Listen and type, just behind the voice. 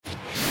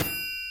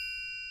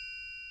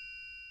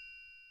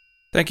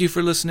Thank you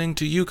for listening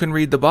to You Can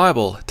Read the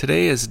Bible.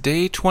 Today is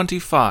day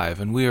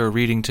 25, and we are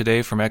reading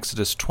today from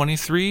Exodus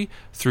 23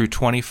 through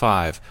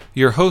 25.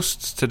 Your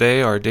hosts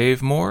today are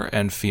Dave Moore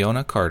and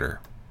Fiona Carter.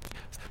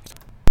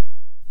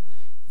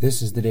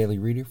 This is the Daily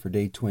Reader for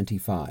day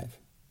 25,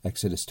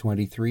 Exodus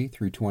 23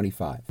 through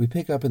 25. We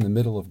pick up in the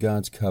middle of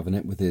God's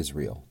covenant with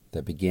Israel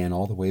that began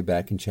all the way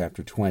back in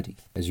chapter 20.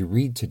 As you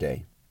read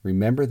today,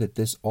 remember that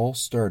this all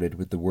started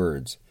with the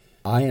words,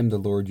 "I am the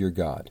Lord your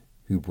God,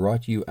 who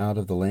brought you out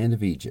of the land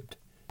of Egypt,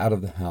 out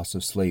of the house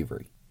of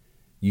slavery.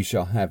 You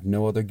shall have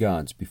no other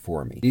gods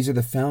before me." These are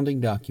the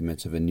founding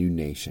documents of a new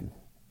nation,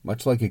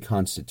 much like a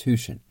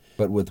constitution,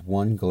 but with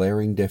one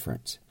glaring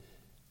difference.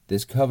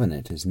 This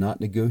covenant is not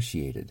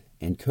negotiated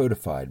and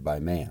codified by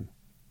man.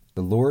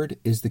 The Lord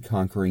is the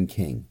conquering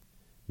king,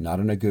 not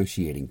a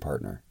negotiating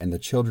partner, and the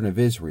children of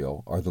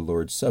Israel are the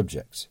Lord's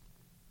subjects,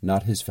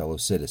 not his fellow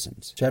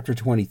citizens. Chapter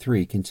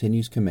 23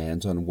 continues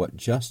commands on what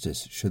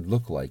justice should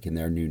look like in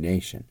their new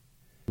nation.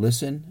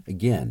 Listen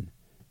again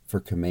for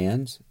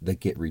commands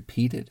that get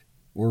repeated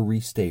or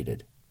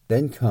restated.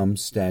 Then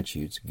comes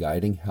statutes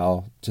guiding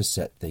how to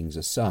set things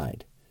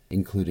aside,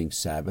 including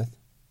Sabbath,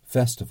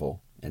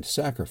 festival, and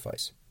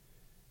sacrifice,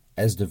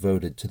 as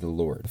devoted to the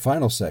Lord. The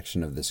final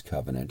section of this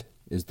covenant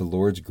is the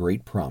Lord's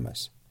great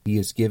promise. He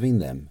is giving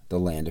them the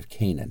land of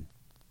Canaan.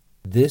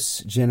 This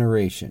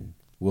generation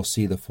will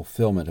see the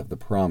fulfillment of the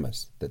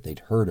promise that they'd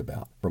heard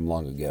about from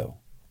long ago.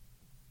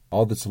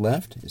 All that's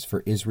left is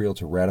for Israel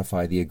to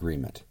ratify the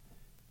agreement.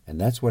 And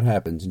that's what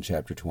happens in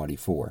chapter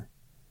 24.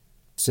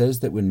 It says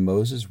that when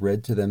Moses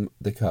read to them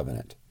the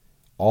covenant,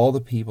 all the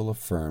people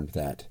affirmed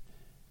that,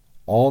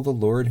 "All the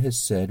Lord has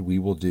said we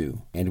will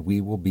do, and we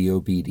will be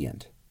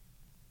obedient."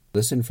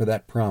 Listen for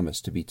that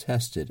promise to be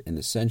tested in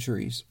the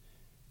centuries,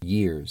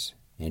 years,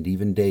 and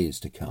even days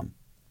to come.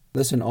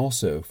 Listen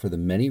also for the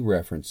many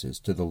references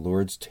to the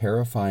Lord's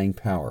terrifying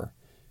power,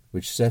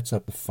 which sets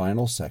up the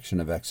final section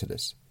of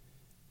Exodus,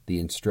 the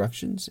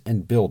instructions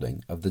and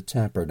building of the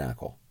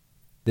tabernacle.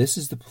 This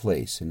is the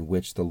place in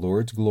which the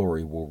Lord's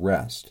glory will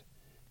rest,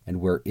 and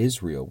where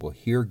Israel will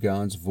hear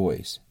God's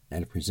voice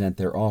and present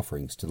their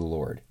offerings to the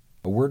Lord.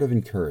 A word of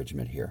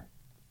encouragement here.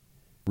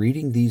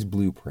 Reading these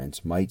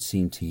blueprints might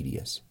seem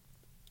tedious.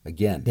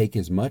 Again, take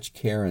as much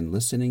care in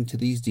listening to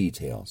these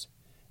details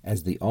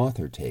as the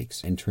author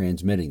takes in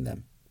transmitting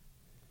them.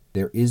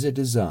 There is a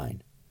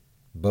design,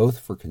 both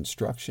for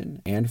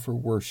construction and for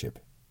worship,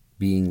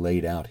 being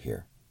laid out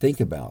here. Think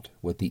about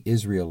what the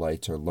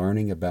Israelites are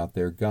learning about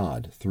their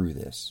God through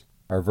this.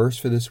 Our verse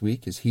for this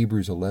week is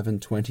Hebrews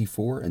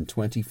 11:24 and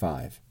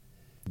 25.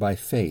 By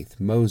faith,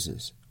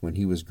 Moses, when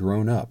he was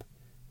grown up,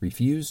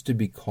 refused to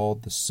be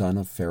called the son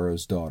of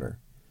Pharaoh's daughter,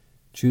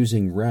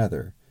 choosing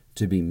rather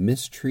to be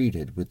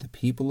mistreated with the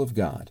people of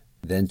God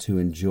than to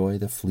enjoy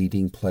the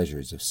fleeting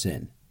pleasures of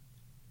sin.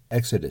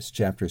 Exodus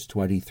chapters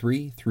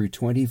 23 through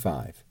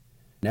 25.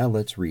 Now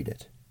let's read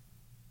it.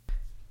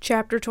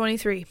 Chapter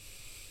 23.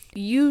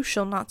 You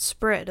shall not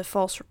spread a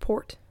false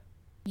report.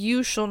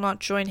 You shall not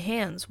join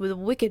hands with a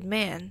wicked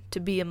man to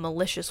be a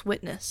malicious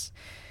witness.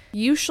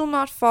 You shall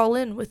not fall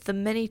in with the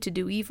many to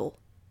do evil.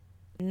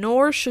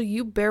 Nor shall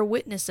you bear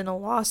witness in a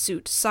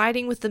lawsuit,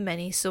 siding with the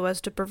many so as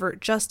to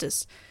pervert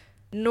justice.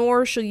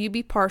 Nor shall you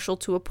be partial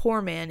to a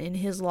poor man in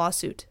his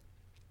lawsuit.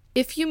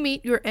 If you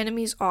meet your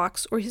enemy's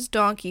ox or his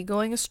donkey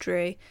going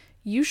astray,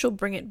 you shall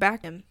bring it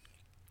back to him.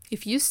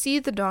 If you see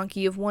the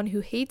donkey of one who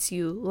hates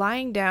you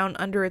lying down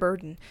under a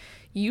burden,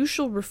 you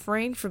shall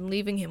refrain from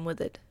leaving him with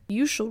it.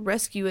 You shall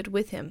rescue it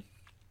with him.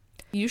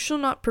 You shall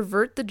not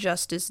pervert the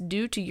justice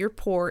due to your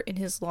poor in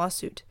his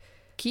lawsuit.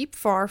 Keep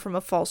far from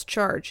a false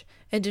charge,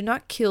 and do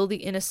not kill the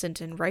innocent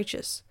and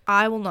righteous.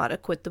 I will not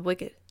acquit the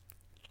wicked.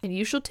 And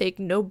you shall take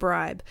no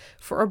bribe,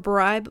 for a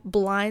bribe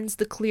blinds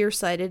the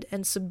clear-sighted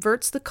and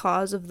subverts the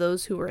cause of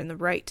those who are in the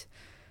right.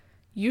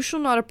 You shall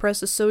not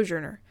oppress a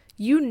sojourner.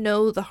 You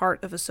know the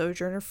heart of a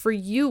sojourner, for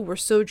you were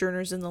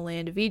sojourners in the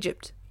land of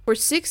Egypt. For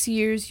 6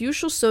 years you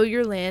shall sow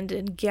your land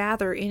and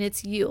gather in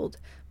its yield,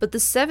 but the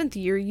 7th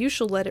year you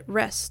shall let it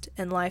rest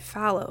and lie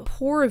fallow. The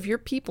poor of your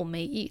people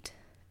may eat,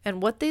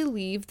 and what they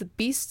leave the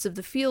beasts of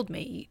the field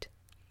may eat.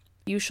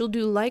 You shall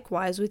do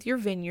likewise with your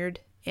vineyard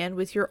and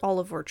with your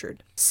olive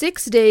orchard.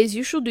 6 days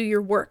you shall do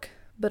your work,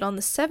 but on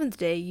the 7th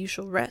day you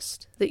shall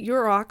rest, that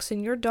your ox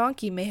and your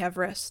donkey may have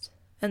rest,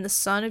 and the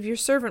son of your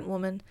servant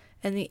woman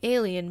and the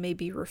alien may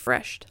be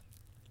refreshed.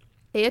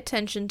 Pay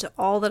attention to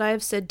all that I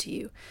have said to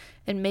you,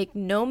 and make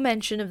no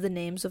mention of the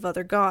names of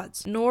other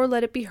gods, nor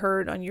let it be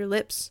heard on your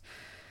lips.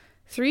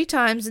 3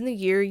 times in the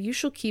year you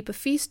shall keep a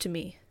feast to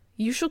me.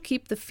 You shall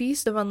keep the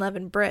feast of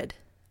unleavened bread.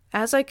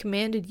 As I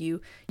commanded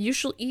you, you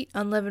shall eat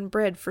unleavened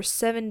bread for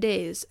 7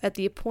 days at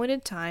the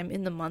appointed time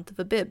in the month of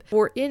Abib,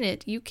 for in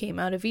it you came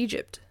out of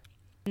Egypt.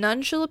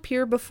 None shall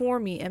appear before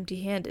me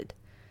empty-handed.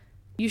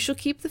 You shall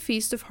keep the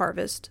feast of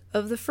harvest,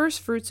 of the first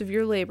fruits of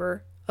your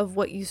labor, of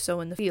what you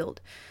sow in the field.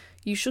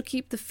 You shall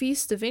keep the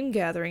feast of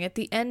ingathering at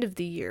the end of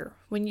the year,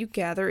 when you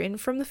gather in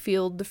from the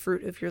field the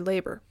fruit of your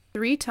labor.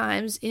 3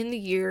 times in the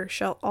year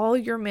shall all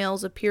your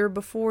males appear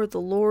before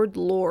the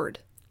Lord.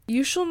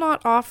 You shall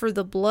not offer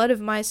the blood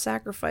of my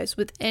sacrifice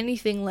with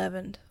anything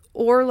leavened,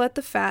 or let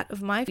the fat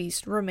of my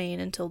feast remain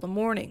until the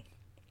morning.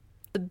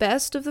 The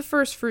best of the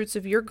firstfruits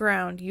of your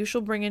ground you shall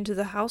bring into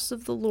the house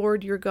of the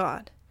Lord your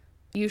God.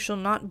 You shall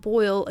not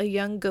boil a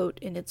young goat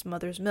in its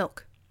mother's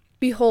milk.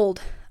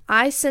 Behold,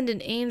 I send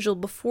an angel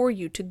before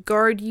you to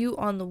guard you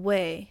on the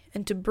way,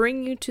 and to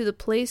bring you to the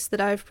place that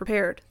I have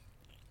prepared.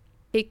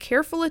 Pay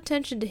careful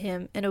attention to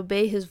him and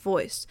obey his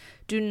voice.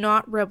 Do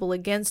not rebel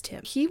against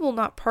him. He will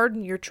not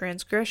pardon your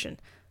transgression,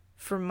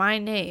 for my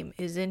name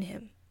is in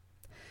him.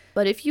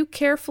 But if you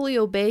carefully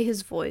obey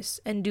his voice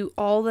and do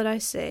all that I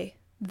say,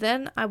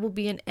 then I will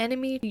be an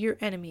enemy to your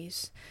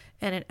enemies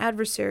and an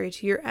adversary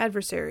to your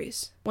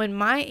adversaries. When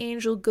my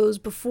angel goes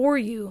before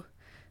you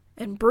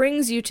and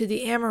brings you to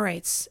the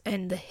Amorites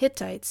and the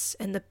Hittites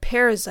and the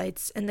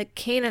Perizzites and the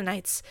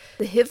Canaanites,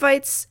 the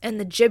Hivites and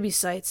the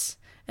Jebusites,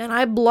 and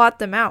I blot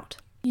them out,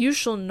 you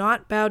shall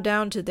not bow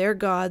down to their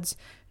gods,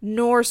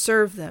 nor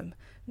serve them,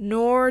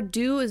 nor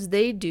do as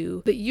they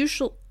do, but you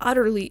shall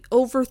utterly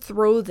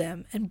overthrow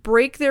them and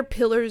break their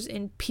pillars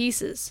in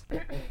pieces.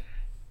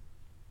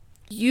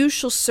 You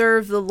shall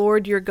serve the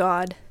Lord your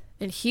God,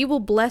 and he will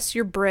bless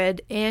your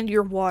bread and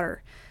your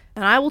water,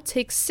 and I will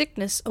take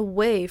sickness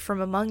away from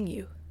among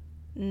you.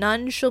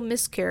 None shall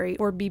miscarry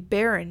or be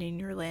barren in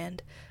your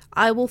land.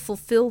 I will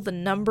fulfill the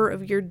number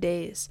of your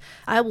days.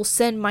 I will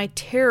send my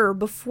terror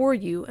before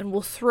you, and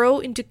will throw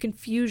into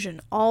confusion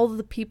all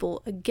the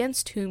people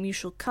against whom you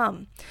shall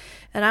come.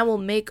 And I will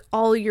make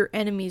all your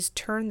enemies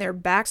turn their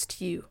backs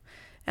to you.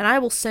 And I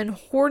will send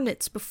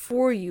hornets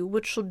before you,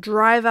 which shall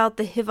drive out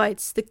the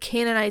Hivites, the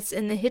Canaanites,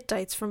 and the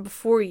Hittites from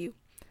before you.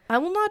 I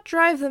will not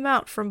drive them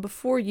out from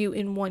before you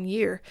in 1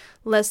 year,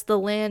 lest the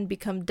land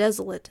become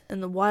desolate,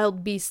 and the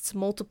wild beasts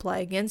multiply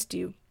against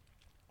you.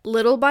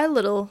 Little by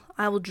little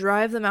I will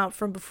drive them out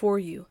from before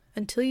you,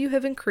 until you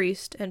have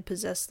increased and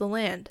possessed the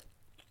land.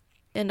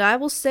 And I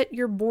will set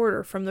your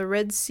border from the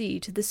Red Sea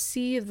to the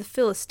Sea of the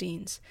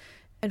Philistines,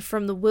 and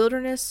from the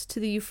wilderness to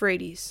the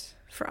Euphrates.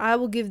 For I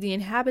will give the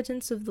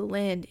inhabitants of the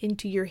land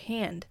into your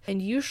hand,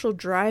 and you shall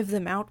drive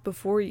them out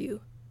before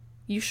you.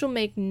 You shall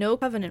make no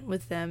covenant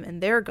with them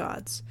and their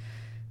gods.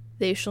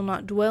 They shall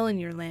not dwell in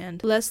your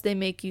land, lest they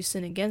make you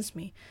sin against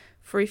me.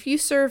 For if you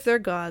serve their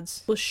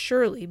gods, it will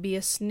surely be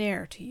a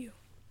snare to you.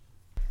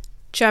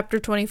 Chapter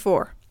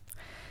 24.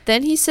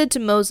 Then he said to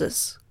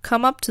Moses,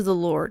 Come up to the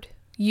Lord,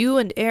 you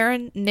and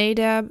Aaron,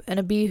 Nadab, and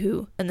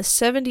Abihu, and the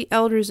 70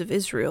 elders of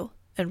Israel,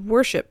 and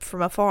worship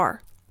from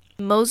afar.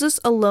 Moses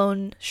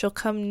alone shall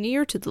come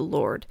near to the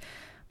Lord,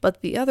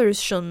 but the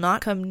others shall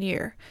not come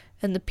near,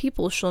 and the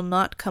people shall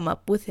not come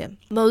up with him.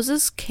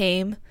 Moses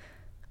came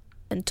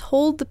and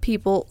told the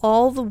people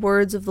all the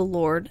words of the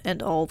Lord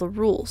and all the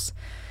rules.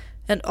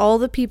 And all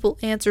the people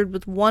answered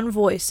with one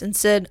voice and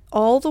said,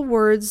 All the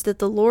words that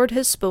the Lord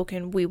has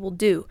spoken we will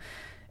do.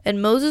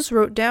 And Moses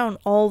wrote down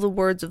all the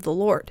words of the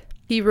Lord.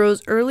 He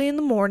rose early in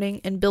the morning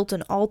and built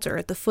an altar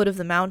at the foot of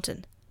the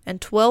mountain, and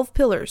 12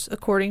 pillars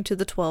according to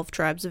the 12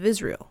 tribes of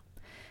Israel.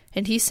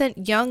 And he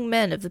sent young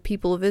men of the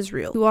people of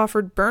Israel, who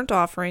offered burnt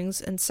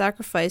offerings and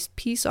sacrificed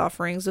peace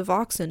offerings of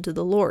oxen to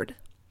the Lord.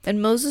 And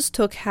Moses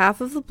took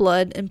half of the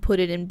blood and put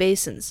it in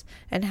basins,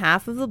 and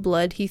half of the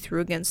blood he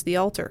threw against the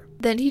altar.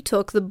 Then he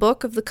took the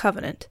book of the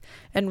covenant,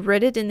 and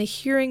read it in the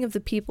hearing of the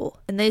people,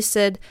 and they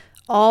said,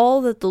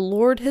 All that the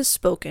Lord has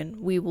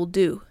spoken we will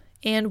do,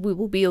 and we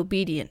will be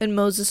obedient. And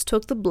Moses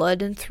took the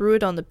blood and threw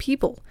it on the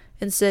people,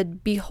 and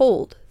said,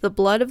 Behold, the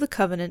blood of the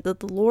covenant that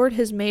the Lord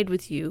has made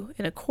with you,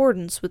 in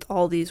accordance with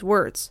all these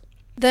words.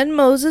 Then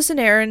Moses and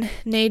Aaron,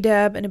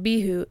 Nadab and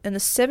Abihu, and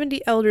the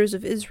 70 elders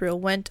of Israel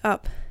went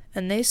up,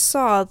 and they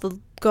saw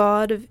the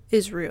God of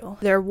Israel.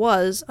 There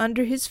was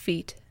under his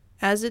feet,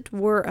 as it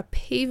were a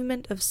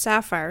pavement of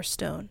sapphire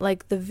stone,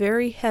 like the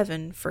very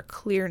heaven for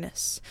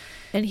clearness.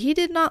 And he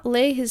did not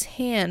lay his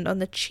hand on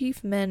the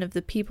chief men of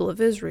the people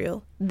of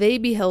Israel. They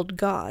beheld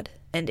God,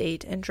 and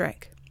ate and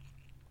drank.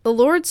 The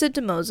Lord said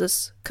to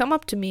Moses, Come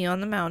up to me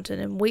on the mountain,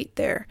 and wait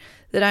there,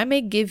 that I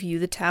may give you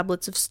the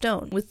tablets of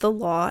stone, with the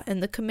law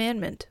and the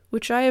commandment,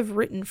 which I have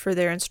written for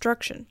their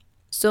instruction.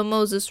 So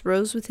Moses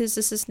rose with his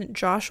assistant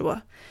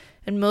Joshua,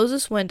 and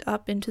Moses went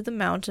up into the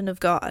mountain of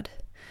God.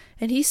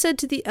 And he said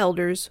to the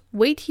elders,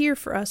 Wait here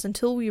for us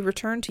until we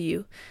return to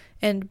you.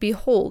 And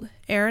behold,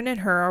 Aaron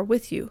and Hur are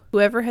with you.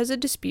 Whoever has a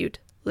dispute,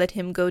 let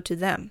him go to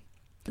them.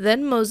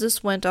 Then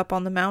Moses went up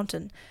on the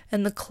mountain,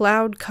 and the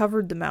cloud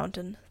covered the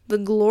mountain. The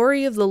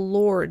glory of the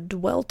Lord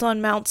dwelt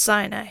on Mount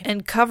Sinai,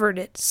 and covered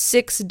it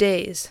 6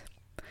 days.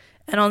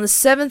 And on the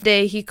 7th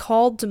day he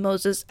called to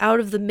Moses out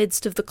of the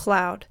midst of the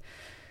cloud.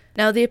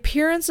 Now the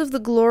appearance of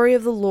the glory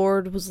of the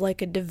Lord was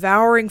like a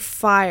devouring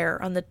fire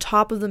on the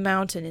top of the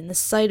mountain in the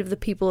sight of the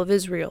people of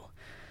Israel.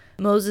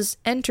 Moses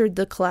entered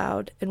the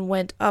cloud and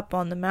went up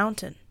on the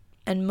mountain.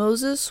 And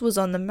Moses was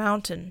on the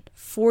mountain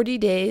 40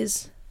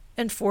 days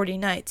and 40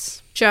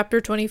 nights. Chapter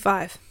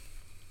 25.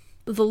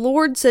 The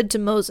Lord said to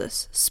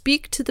Moses,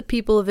 Speak to the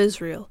people of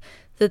Israel,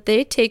 that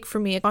they take for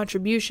me a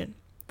contribution.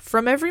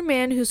 From every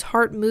man whose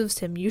heart moves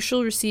him, you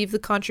shall receive the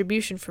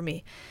contribution for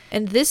me.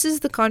 And this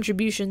is the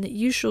contribution that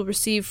you shall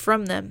receive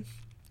from them: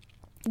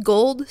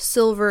 gold,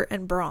 silver,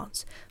 and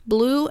bronze,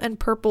 blue and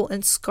purple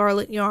and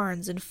scarlet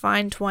yarns, and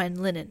fine twined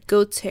linen,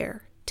 goat's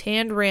hair,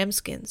 tanned ram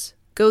skins,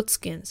 goat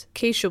skins,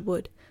 acacia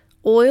wood,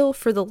 oil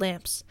for the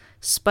lamps,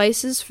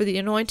 spices for the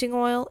anointing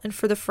oil and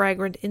for the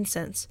fragrant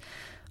incense,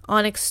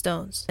 onyx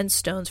stones, and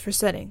stones for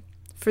setting,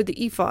 for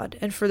the ephod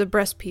and for the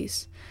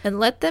breastpiece. And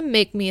let them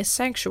make me a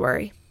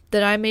sanctuary,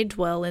 that I may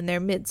dwell in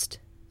their midst,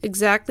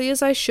 exactly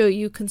as I show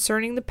you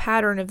concerning the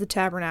pattern of the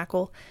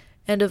tabernacle,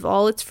 and of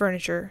all its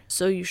furniture,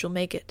 so you shall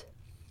make it.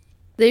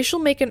 They shall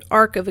make an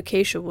ark of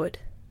acacia wood.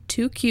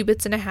 2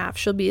 cubits and a half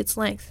shall be its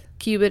length, 1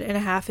 cubit and a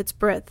half its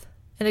breadth,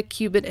 and 1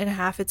 cubit and a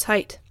half its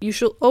height. You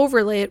shall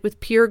overlay it with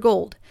pure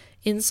gold.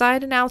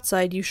 Inside and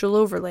outside you shall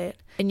overlay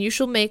it, and you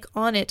shall make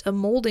on it a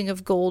molding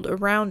of gold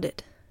around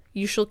it.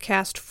 You shall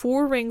cast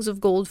 4 rings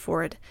of gold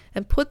for it,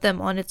 and put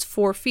them on its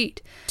 4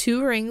 feet,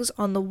 2 rings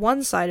on the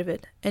one side of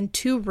it, and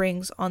 2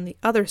 rings on the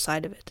other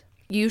side of it.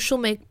 You shall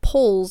make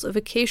poles of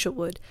acacia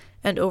wood,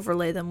 and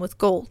overlay them with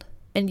gold.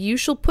 And you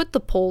shall put the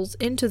poles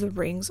into the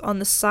rings on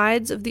the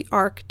sides of the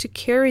ark to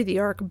carry the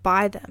ark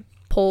by them.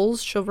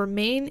 Poles shall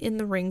remain in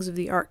the rings of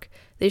the ark,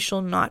 they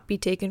shall not be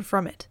taken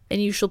from it. And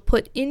you shall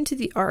put into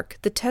the ark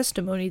the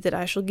testimony that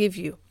I shall give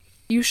you.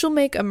 You shall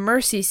make a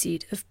mercy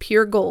seat of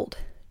pure gold.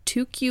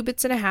 2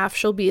 cubits and a half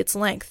shall be its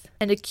length,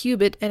 and 1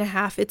 cubit and a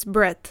half its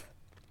breadth.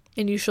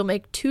 And you shall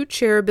make 2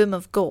 cherubim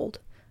of gold.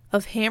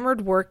 Of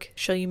hammered work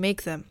shall you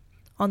make them,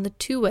 on the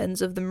 2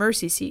 ends of the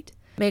mercy seat.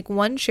 Make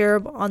 1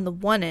 cherub on the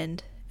one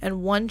end,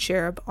 and 1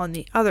 cherub on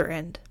the other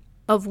end.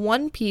 Of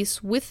one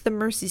piece with the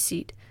mercy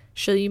seat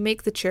shall you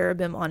make the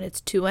cherubim on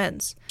its 2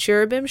 ends.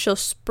 Cherubim shall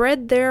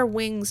spread their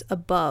wings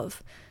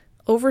above,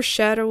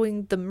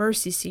 overshadowing the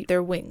mercy seat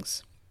their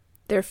wings.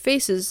 Their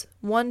faces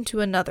one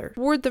to another.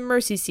 Toward the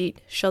mercy seat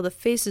shall the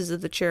faces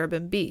of the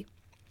cherubim be.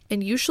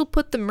 And you shall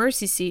put the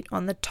mercy seat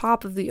on the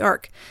top of the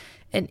ark,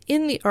 and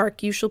in the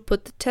ark you shall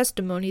put the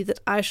testimony that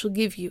I shall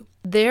give you.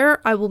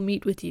 There I will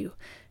meet with you,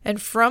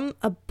 and from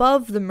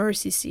above the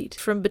mercy seat,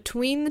 from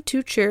between the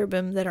 2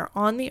 cherubim that are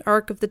on the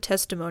ark of the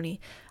testimony,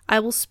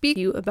 I will speak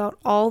to you about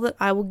all that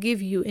I will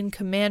give you in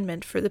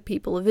commandment for the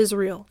people of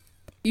Israel.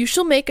 You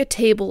shall make a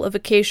table of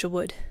acacia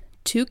wood.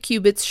 2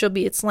 cubits shall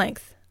be its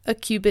length, 1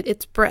 cubit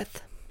its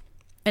breadth,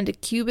 and 1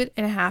 cubit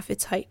and a half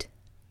its height.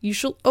 You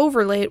shall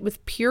overlay it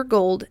with pure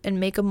gold, and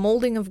make a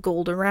molding of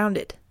gold around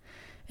it.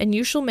 And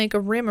you shall make a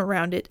rim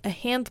around it 1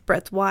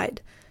 handbreadth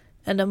wide,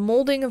 and a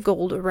molding of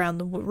gold around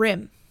the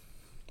rim.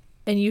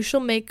 And you shall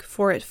make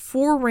for it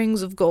 4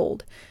 rings of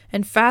gold,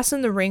 and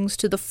fasten the rings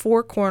to the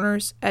 4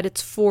 corners at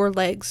its 4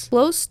 legs.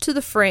 Close to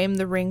the frame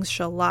the rings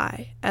shall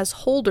lie, as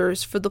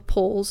holders for the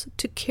poles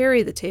to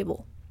carry the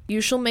table.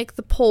 You shall make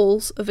the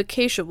poles of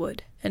acacia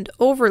wood, and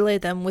overlay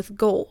them with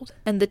gold,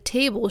 and the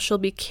table shall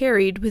be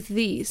carried with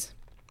these.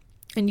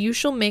 And you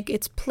shall make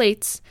its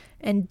plates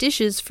and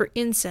dishes for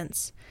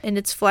incense, and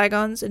its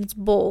flagons and its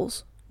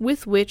bowls,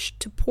 with which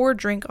to pour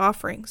drink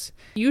offerings.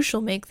 You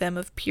shall make them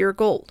of pure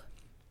gold.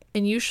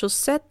 And you shall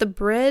set the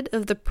bread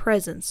of the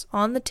presence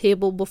on the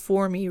table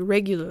before me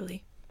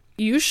regularly.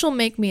 You shall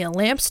make me a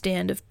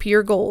lampstand of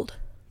pure gold.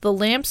 The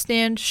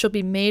lampstand shall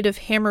be made of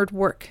hammered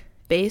work,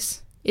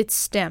 base, its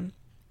stem,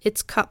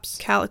 its cups,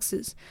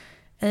 calyxes,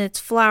 and its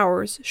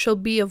flowers shall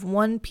be of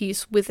one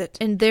piece with it.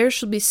 And there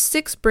shall be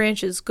 6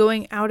 branches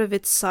going out of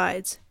its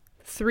sides,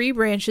 3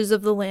 branches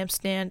of the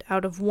lampstand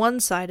out of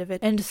one side of it,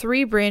 and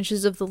 3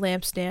 branches of the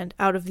lampstand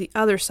out of the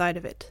other side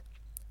of it.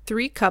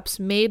 3 cups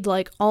made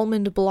like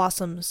almond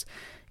blossoms,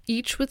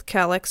 each with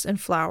calyx and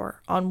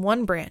flower, on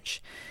one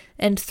branch,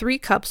 and 3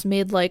 cups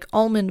made like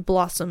almond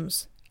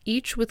blossoms,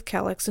 each with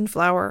calyx and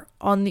flower,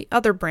 on the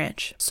other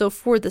branch, so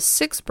for the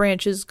 6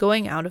 branches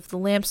going out of the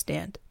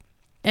lampstand.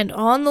 And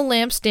on the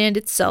lampstand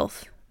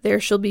itself there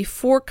shall be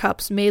 4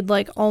 cups made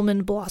like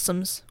almond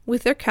blossoms,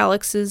 with their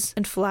calyxes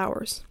and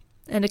flowers,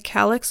 and a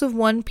calyx of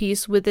one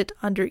piece with it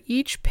under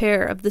each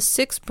pair of the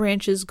 6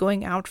 branches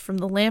going out from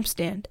the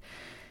lampstand.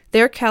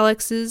 Their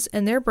calyxes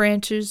and their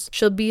branches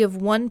shall be of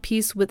one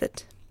piece with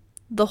it,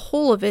 the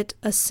whole of it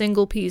a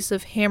single piece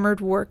of hammered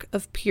work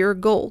of pure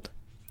gold.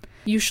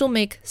 You shall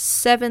make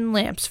 7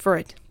 lamps for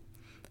it,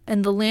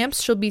 and the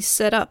lamps shall be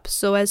set up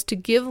so as to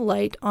give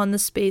light on the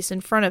space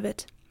in front of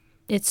it.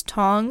 Its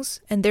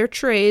tongs and their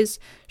trays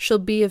shall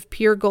be of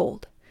pure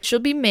gold. It shall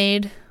be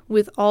made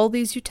with all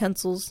these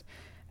utensils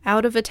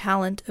out of a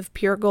talent of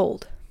pure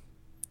gold.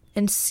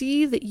 And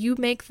see that you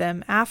make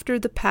them after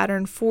the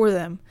pattern for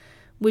them,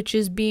 which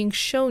is being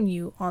shown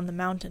you on the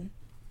mountain.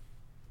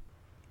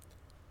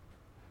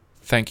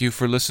 Thank you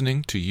for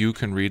listening to You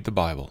Can Read the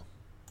Bible.